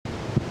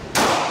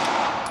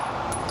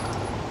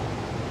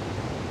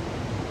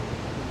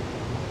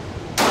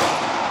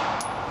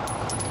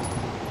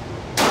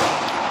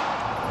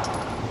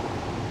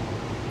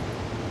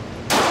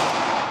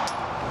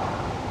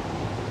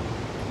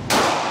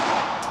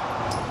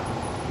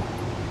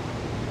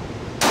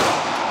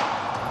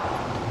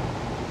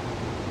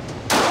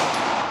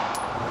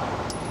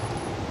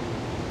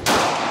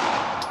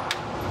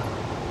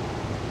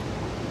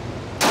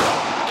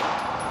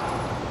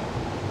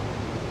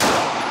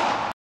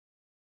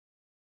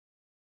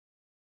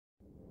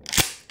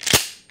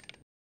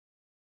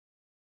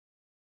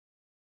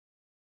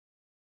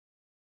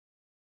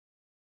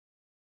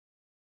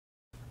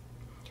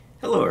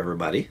Hello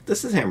everybody,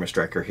 this is Hammer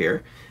Striker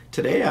here.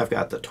 Today I've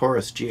got the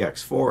Taurus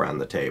GX4 on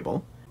the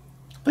table.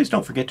 Please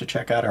don't forget to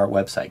check out our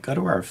website. Go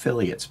to our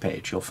affiliates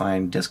page. You'll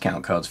find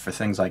discount codes for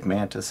things like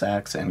Manta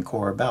sacks and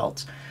core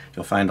belts.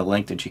 You'll find a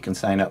link that you can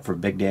sign up for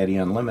Big Daddy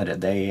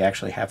Unlimited. They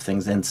actually have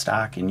things in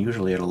stock and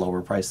usually at a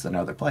lower price than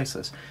other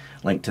places.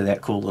 Link to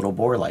that cool little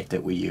bore light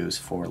that we use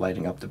for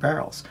lighting up the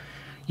barrels.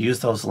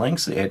 Use those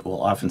links. It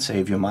will often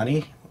save you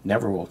money,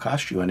 never will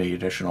cost you any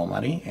additional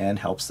money, and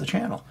helps the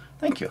channel.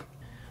 Thank you.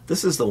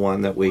 This is the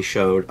one that we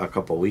showed a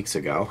couple weeks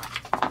ago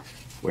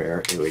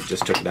where we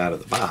just took it out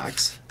of the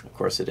box. Of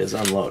course it is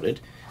unloaded.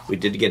 We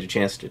did get a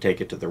chance to take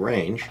it to the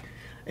range,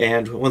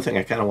 and one thing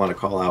I kind of want to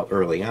call out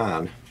early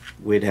on,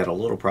 we'd had a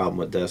little problem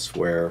with this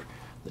where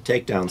the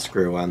takedown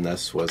screw on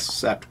this was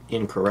set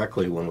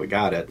incorrectly when we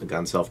got it. The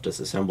gun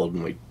self-disassembled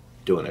when we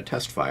doing a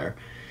test fire,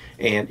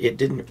 and it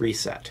didn't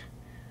reset.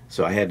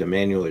 So I had to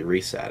manually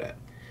reset it.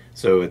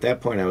 So at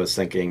that point I was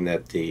thinking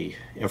that the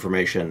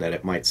information that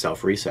it might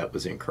self-reset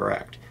was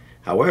incorrect.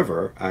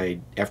 However,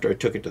 after I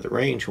took it to the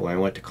range, when I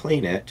went to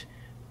clean it,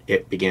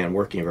 it began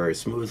working very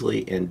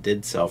smoothly and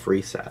did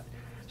self-reset.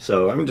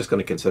 So I'm just going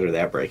to consider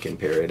that break-in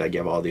period. I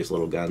give all these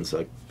little guns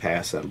a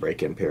pass on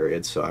break-in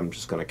periods, so I'm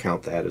just going to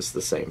count that as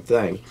the same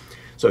thing.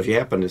 So if you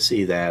happen to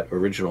see that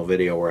original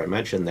video where I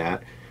mentioned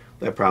that,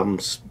 that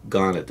problem's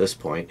gone at this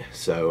point,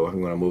 so I'm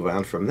going to move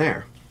on from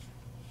there.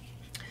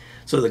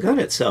 So the gun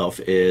itself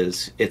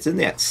it's in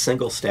that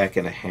single stack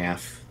and a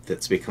half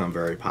that's become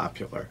very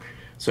popular.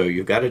 So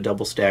you've got a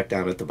double stack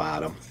down at the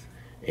bottom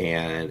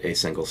and a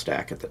single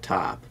stack at the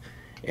top.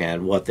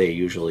 And what they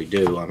usually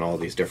do on all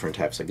these different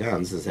types of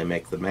guns is they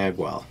make the mag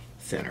well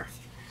thinner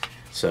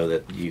so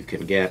that you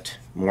can get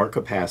more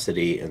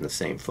capacity in the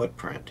same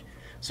footprint.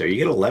 So you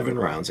get 11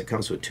 rounds. It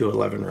comes with two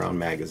 11-round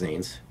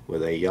magazines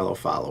with a yellow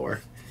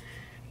follower.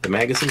 The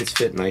magazines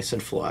fit nice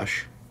and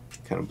flush,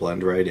 kind of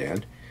blend right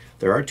in.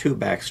 There are two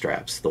back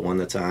straps. The one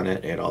that's on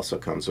it, it also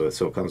comes with,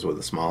 so it comes with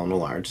a small and a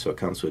large, so it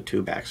comes with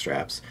two back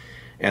straps.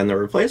 And the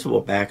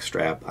replaceable back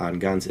strap on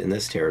guns in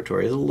this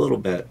territory is a little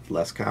bit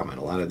less common.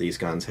 A lot of these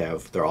guns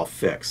they're all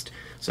fixed,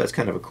 so that's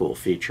kind of a cool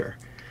feature.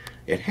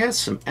 It has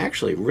some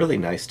actually really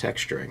nice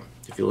texturing.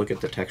 If you look at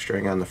the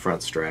texturing on the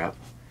front strap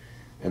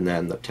and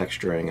then the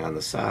texturing on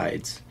the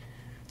sides,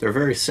 they're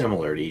very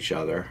similar to each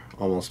other,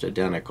 almost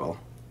identical.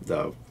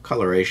 The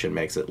coloration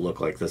makes it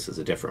look like this is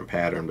a different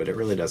pattern, but it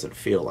really doesn't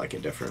feel like a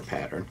different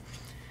pattern.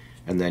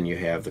 And then you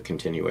have the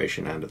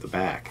continuation onto the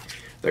back.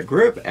 The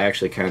grip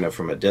actually kind of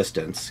from a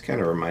distance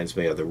kind of reminds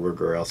me of the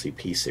Ruger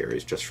LCP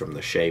series, just from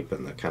the shape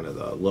and the kind of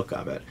the look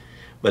of it.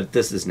 But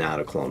this is not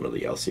a clone of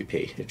the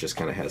LCP. It just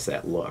kind of has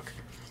that look.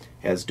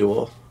 It has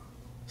dual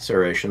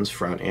serrations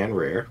front and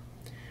rear.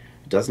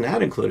 It does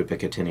not include a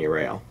Picatinny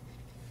rail,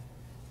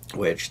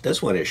 which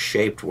this one is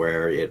shaped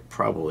where it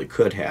probably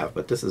could have,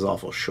 but this is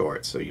awful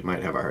short, so you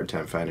might have a hard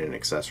time finding an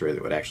accessory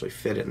that would actually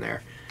fit in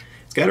there.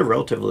 It's got a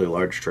relatively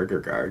large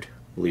trigger guard,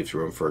 leaves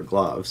room for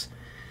gloves,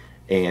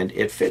 and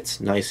it fits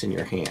nice in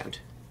your hand.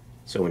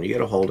 So when you get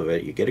a hold of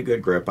it, you get a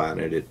good grip on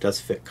it. It does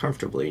fit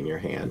comfortably in your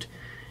hand,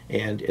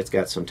 and it's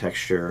got some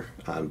texture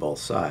on both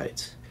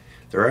sides.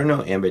 There are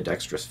no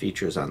ambidextrous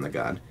features on the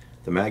gun.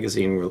 The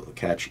magazine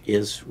catch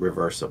is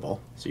reversible,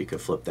 so you can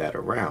flip that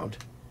around.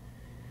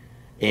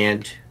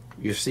 And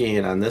you're seeing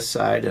it on this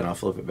side, and I'll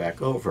flip it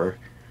back over,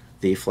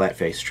 the flat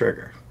face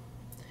trigger.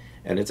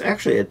 And it's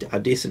actually a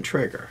decent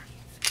trigger.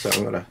 So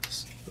I'm going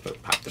to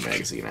pop the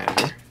magazine out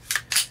of here.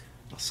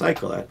 I'll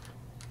cycle it.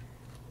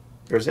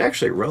 There's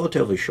actually a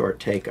relatively short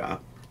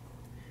take-up,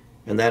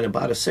 and then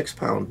about a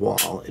 6-pound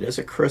wall. It is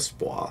a crisp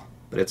wall,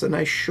 but it's a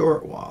nice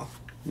short wall.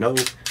 No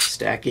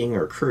stacking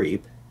or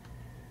creep.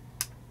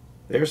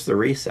 There's the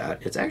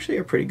reset. It's actually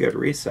a pretty good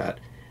reset.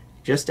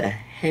 Just a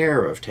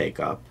hair of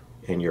take-up,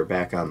 and you're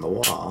back on the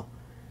wall,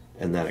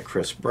 and then a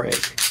crisp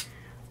break.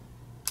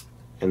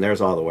 And there's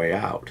all the way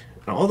out.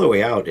 And all the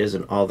way out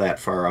isn't all that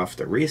far off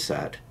the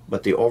reset,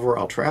 but the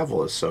overall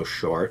travel is so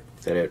short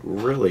that it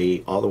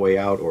really, all the way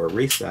out or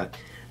reset,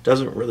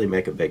 doesn't really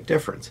make a big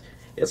difference.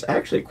 It's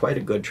actually quite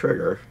a good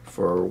trigger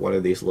for one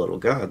of these little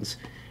guns,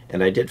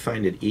 and I did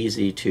find it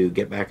easy to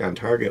get back on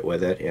target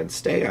with it and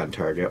stay on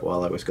target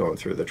while I was going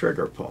through the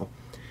trigger pull.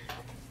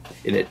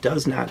 And it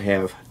does not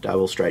have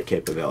double strike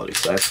capability,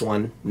 so that's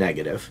one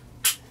negative.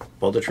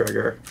 Pull the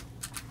trigger,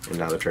 and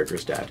now the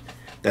trigger's dead.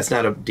 That's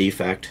not a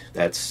defect.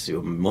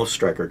 Most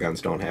striker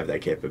guns don't have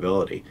that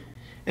capability.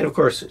 And of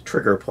course,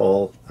 trigger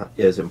pull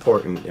is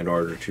important in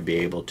order to be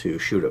able to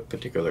shoot a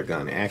particular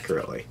gun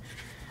accurately.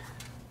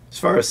 As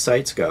far as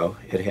sights go,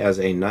 it has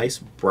a nice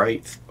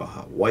bright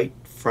white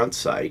front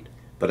sight,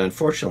 but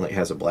unfortunately it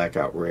has a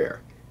blackout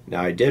rear.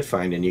 Now I did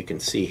find, and you can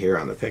see here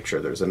on the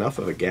picture, there's enough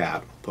of a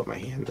gap, put my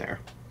hand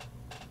there,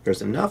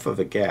 there's enough of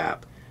a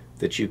gap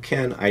that you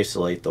can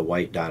isolate the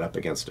white dot up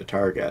against a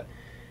target,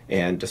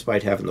 and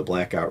despite having the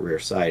blackout rear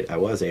sight, I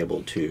was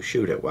able to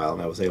shoot it well,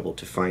 and I was able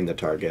to find the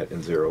target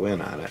and zero in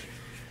on it.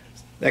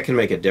 That can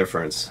make a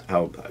difference.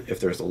 If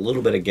there's a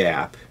little bit of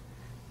gap,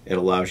 it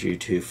allows you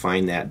to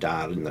find that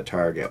dot in the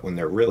target. When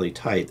they're really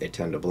tight, they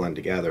tend to blend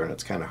together, and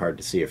it's kind of hard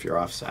to see if you're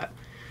offset.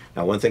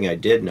 Now, one thing I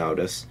did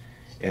notice,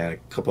 and a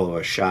couple of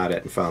us shot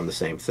it and found the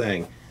same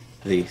thing,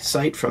 the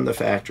sight from the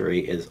factory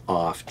is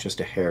off just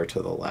a hair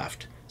to the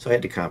left. So I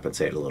had to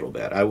compensate a little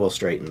bit. I will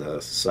straighten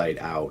the sight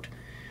out,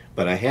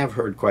 but I have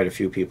heard quite a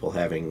few people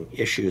having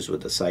issues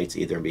with the sights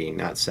either being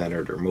not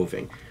centered or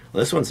moving. Well,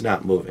 this one's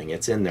not moving.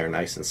 It's in there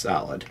nice and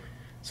solid,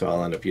 so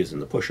I'll end up using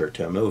the pusher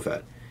to move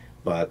it.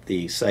 But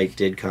the sight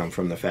did come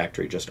from the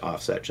factory just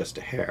offset just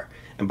a hair.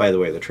 And by the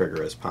way, the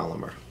trigger is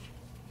polymer.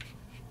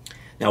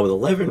 Now with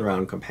 11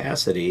 round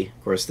capacity,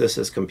 of course this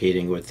is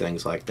competing with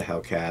things like the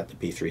Hellcat, the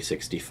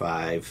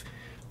P365,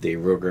 the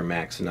Ruger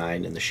Max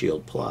 9, and the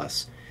Shield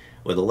Plus.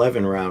 With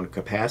 11 round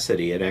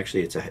capacity,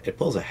 it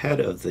pulls ahead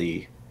of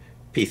the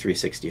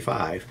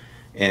P365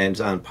 and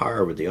is on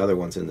par with the other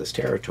ones in this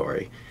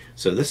territory.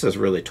 So this is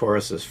really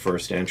Taurus's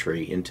first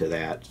entry into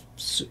that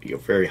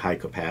very high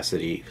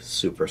capacity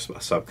super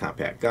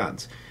subcompact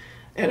guns.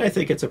 And I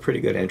think it's a pretty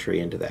good entry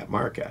into that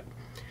market.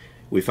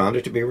 We found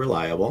it to be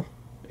reliable.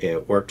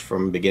 It worked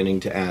from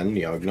beginning to end,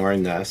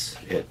 ignoring this.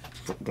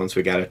 Once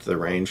we got it to the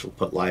range, we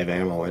put live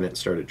ammo in it and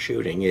started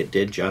shooting. It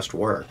did just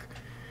work.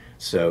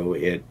 So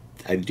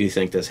I do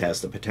think this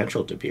has the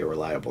potential to be a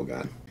reliable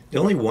gun. The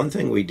only one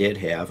thing we did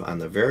have on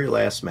the very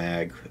last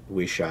mag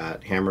we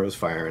shot, Hammer was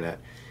firing it,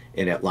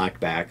 and it locked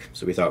back,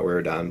 so we thought we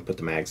were done, put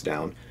the mags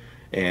down.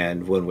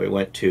 And when we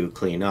went to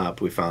clean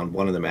up, we found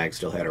one of the mags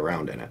still had a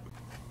round in it.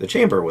 The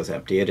chamber was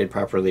empty. It had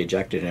properly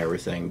ejected and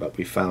everything, but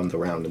we found the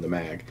round in the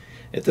mag.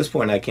 At this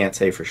point, I can't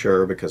say for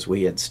sure because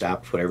we had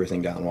stopped, put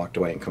everything down, walked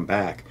away, and come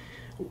back,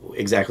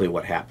 exactly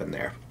what happened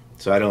there.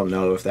 So I don't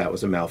know if that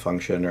was a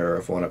malfunction or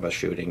if one of us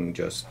shooting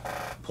just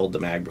pulled the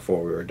mag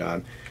before we were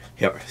done,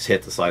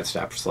 hit the slide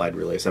stop for slide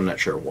release. I'm not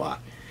sure what.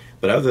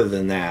 But other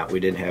than that, we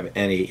didn't have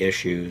any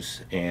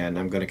issues, and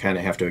I'm going to kind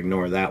of have to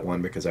ignore that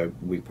one because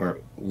we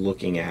weren't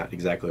looking at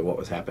exactly what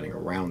was happening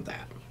around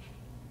that.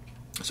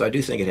 So I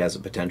do think it has the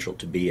potential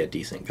to be a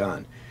decent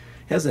gun.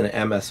 It has an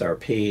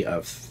MSRP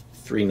of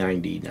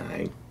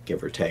 $399,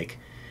 give or take,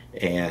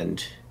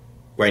 and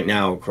right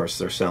now, of course,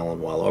 they're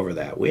selling well over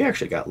that. We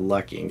actually got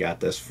lucky and got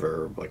this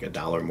for like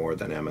 $1 more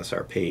than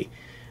MSRP,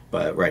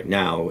 but right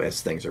now,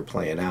 as things are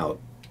playing out,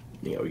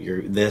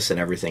 this and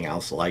everything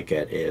else like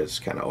it is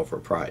kind of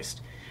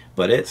overpriced.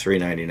 But at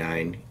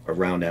 $399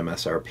 around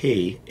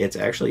MSRP, it's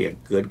actually a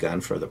good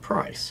gun for the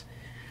price.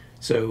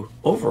 So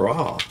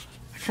overall,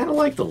 I kind of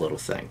like the little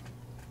thing.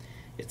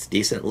 It's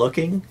decent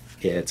looking,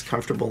 it's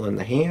comfortable in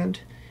the hand,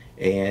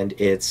 and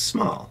it's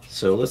small.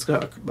 So let's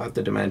talk about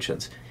the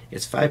dimensions.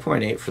 It's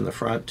 5.8 from the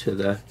front to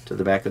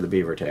the back of the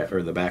beaver tab,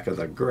 or the back of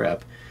the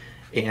grip.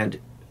 And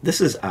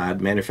this is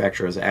odd.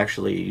 Manufacturers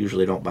actually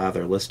usually don't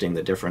bother listing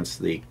the difference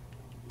the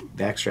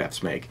back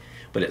straps make,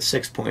 but it's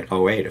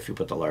 6.08 if you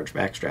put the large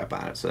back strap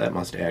on it. So that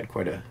must add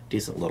quite a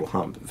decent little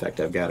hump. In fact,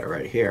 I've got it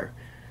right here,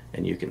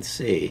 and you can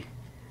see,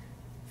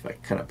 if I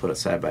kind of put it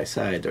side by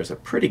side, there's a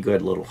pretty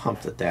good little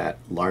hump that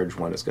large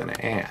one is going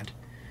to add.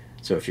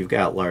 So if you've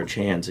got large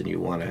hands and you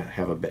want to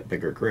have a bit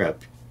bigger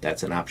grip,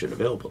 that's an option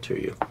available to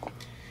you.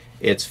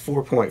 It's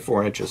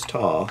 4.4 inches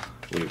tall.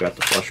 We've got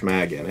the flush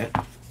mag in it.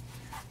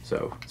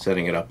 So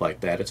setting it up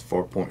like that, it's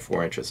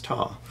 4.4 inches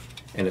tall.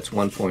 And it's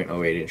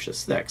 1.08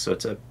 inches thick. So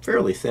it's a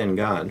fairly thin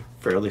gun,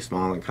 fairly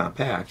small and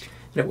compact,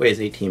 and it weighs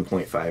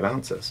 18.5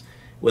 ounces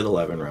with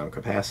 11 round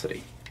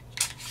capacity.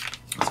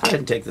 Let's go ahead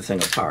and take the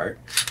thing apart.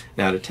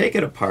 Now to take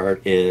it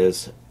apart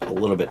is a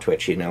little bit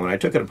twitchy. Now when I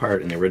took it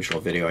apart in the original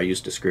video, I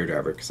used a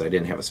screwdriver because I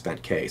didn't have a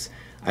spent case.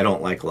 I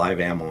don't like live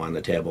ammo on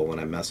the table when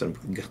I'm messing,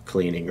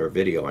 cleaning, or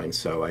videoing,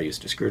 so I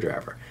used a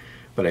screwdriver.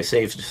 But I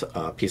saved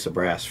a piece of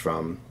brass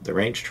from the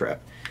range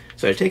trip.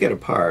 So to take it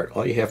apart,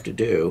 all you have to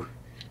do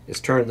is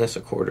turn this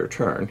a quarter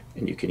turn,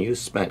 and you can use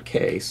spent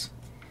case,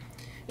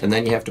 and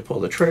then you have to pull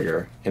the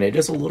trigger, and it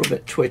is a little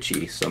bit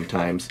twitchy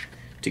sometimes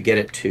to get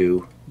it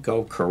to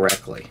go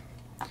correctly.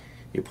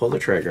 You pull the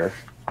trigger,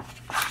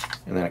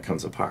 and then it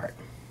comes apart.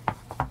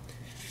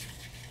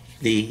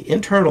 The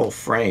internal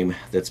frame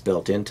that's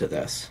built into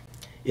this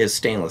is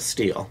stainless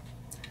steel,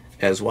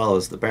 as well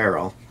as the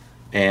barrel,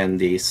 and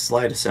the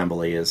slide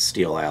assembly is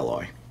steel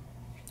alloy.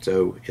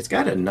 So it's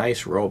got a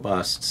nice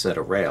robust set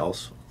of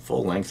rails,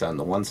 full length on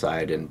the one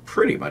side and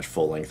pretty much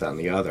full length on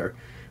the other,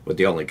 with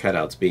the only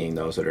cutouts being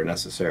those that are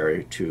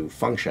necessary to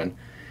function.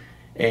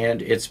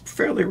 And it's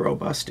fairly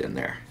robust in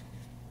there,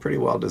 pretty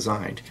well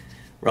designed.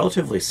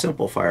 Relatively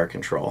simple fire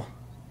control.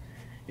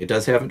 It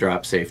does have a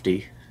drop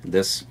safety.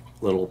 This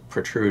little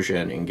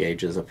protrusion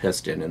engages a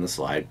piston in the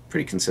slide,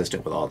 pretty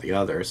consistent with all the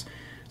others.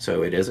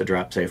 So it is a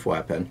drop safe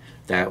weapon.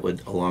 That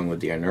would, along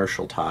with the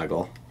inertial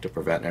toggle to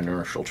prevent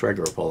inertial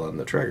trigger pull on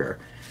the trigger.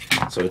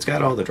 So it's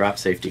got all the drop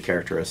safety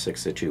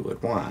characteristics that you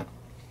would want.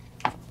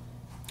 It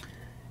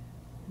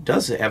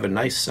does have a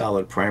nice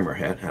solid primer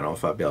hit. I don't know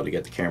if I'll be able to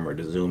get the camera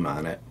to zoom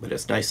on it, but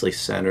it's nicely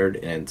centered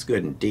and it's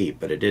good and deep,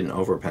 but it didn't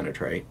over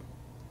penetrate.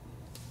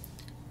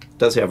 It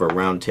does have a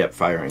round tip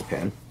firing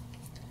pin,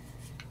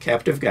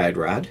 captive guide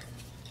rod,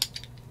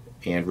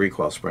 and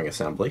recoil spring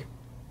assembly,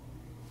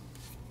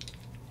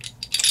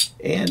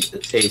 and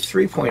a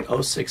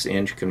 3.06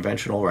 inch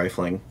conventional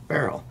rifling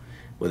barrel.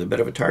 with a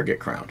bit of a target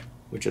crown,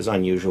 which is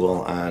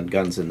unusual on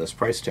guns in this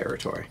price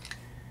territory.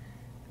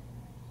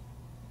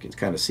 You can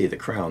kind of see the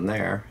crown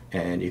there,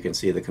 and you can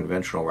see the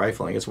conventional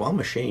rifling. It's well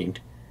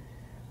machined,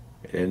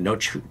 and no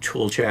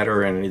tool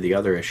chatter or any of the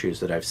other issues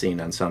that I've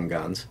seen on some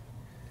guns.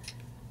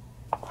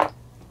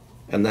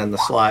 And then the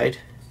slide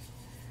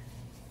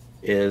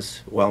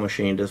is well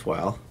machined as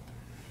well.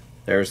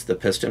 There's the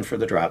piston for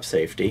the drop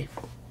safety.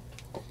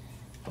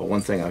 But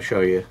one thing I'll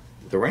show you,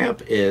 the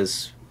ramp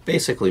is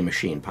basically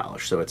machine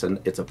polish, so it's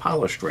a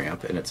polished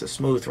ramp and it's a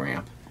smooth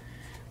ramp,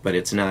 but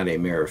it's not a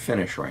mirror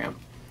finish ramp.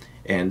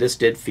 And this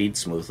did feed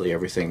smoothly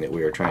everything that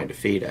we were trying to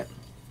feed it.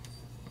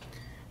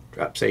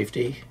 Drop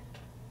safety,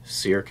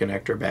 sear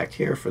connector back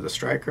here for the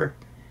striker,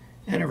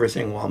 and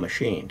everything well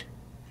machined.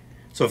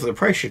 So for the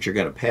price that you're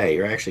going to pay,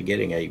 you're actually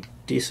getting a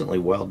decently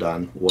well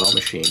done, well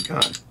machined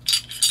gun.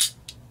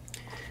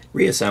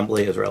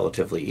 Reassembly is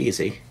relatively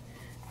easy.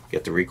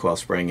 Get the recoil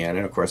spring in,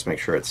 and of course make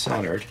sure it's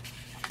centered.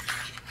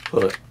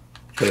 Put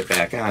it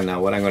back on.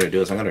 Now what I'm going to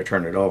do is I'm going to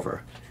turn it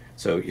over.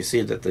 So you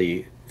see that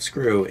the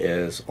screw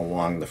is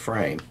along the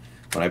frame.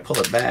 When I pull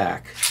it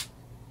back,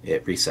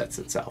 it resets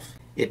itself.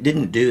 It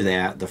didn't do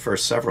that the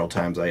first several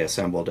times I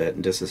assembled it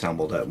and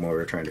disassembled it when we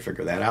were trying to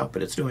figure that out,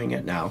 but it's doing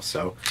it now,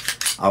 so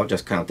I'll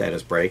just count that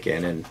as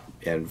break-in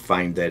and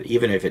find that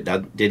even if it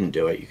didn't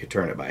do it, you could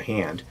turn it by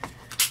hand,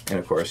 and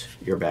of course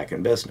you're back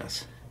in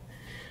business.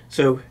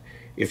 So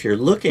if you're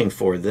looking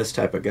for this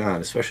type of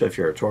gun, especially if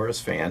you're a Taurus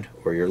fan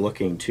or you're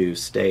looking to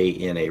stay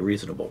in a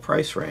reasonable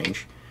price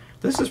range,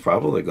 this is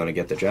probably going to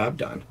get the job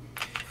done.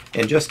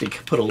 And just to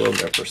put a little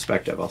bit of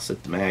perspective, I'll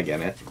sit the mag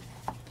in it.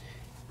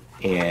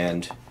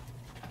 And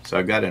so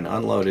I've got an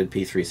unloaded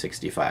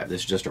P365.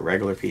 This is just a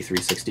regular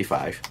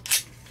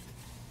P365.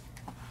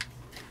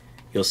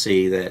 You'll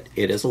see that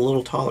it is a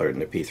little taller than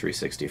the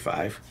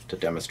P365. To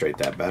demonstrate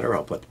that better,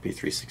 I'll put the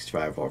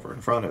P365 over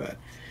in front of it.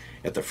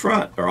 At the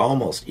front, they're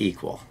almost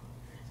equal.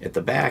 At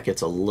the back,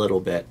 it's a little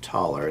bit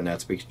taller, and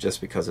that's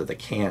just because of the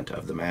cant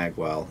of the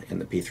magwell in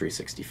the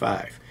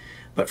P365.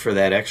 But for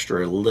that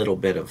extra little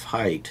bit of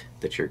height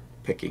that you're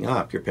picking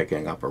up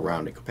a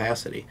rounded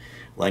capacity.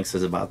 Length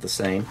is about the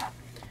same,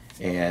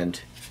 and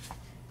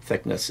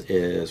thickness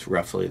is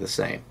roughly the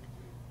same.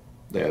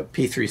 The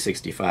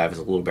P365 is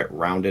a little bit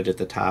rounded at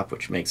the top,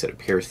 which makes it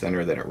appear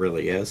thinner than it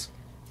really is.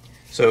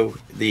 So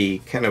the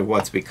kind of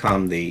what's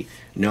become the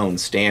known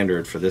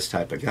standard for this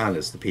type of gun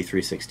is the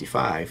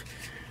P365.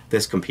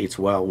 This competes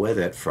well with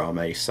it from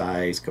a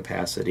size,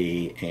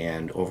 capacity,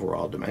 and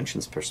overall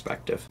dimensions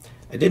perspective.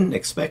 I didn't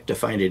expect to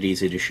find it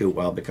easy to shoot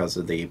well because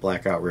of the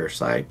blackout rear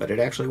sight, but it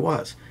actually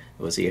was.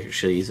 It was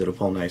actually easy to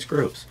pull nice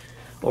groups.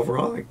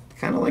 Overall, I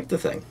kind of like the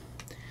thing.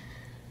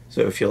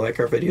 So if you like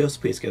our videos,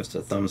 please give us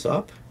a thumbs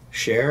up,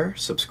 share,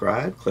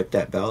 subscribe, click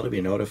that bell to be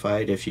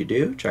notified if you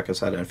do. Check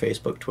us out on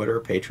Facebook, Twitter,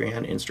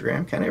 Patreon,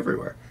 Instagram, kind of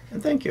everywhere.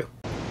 And thank you.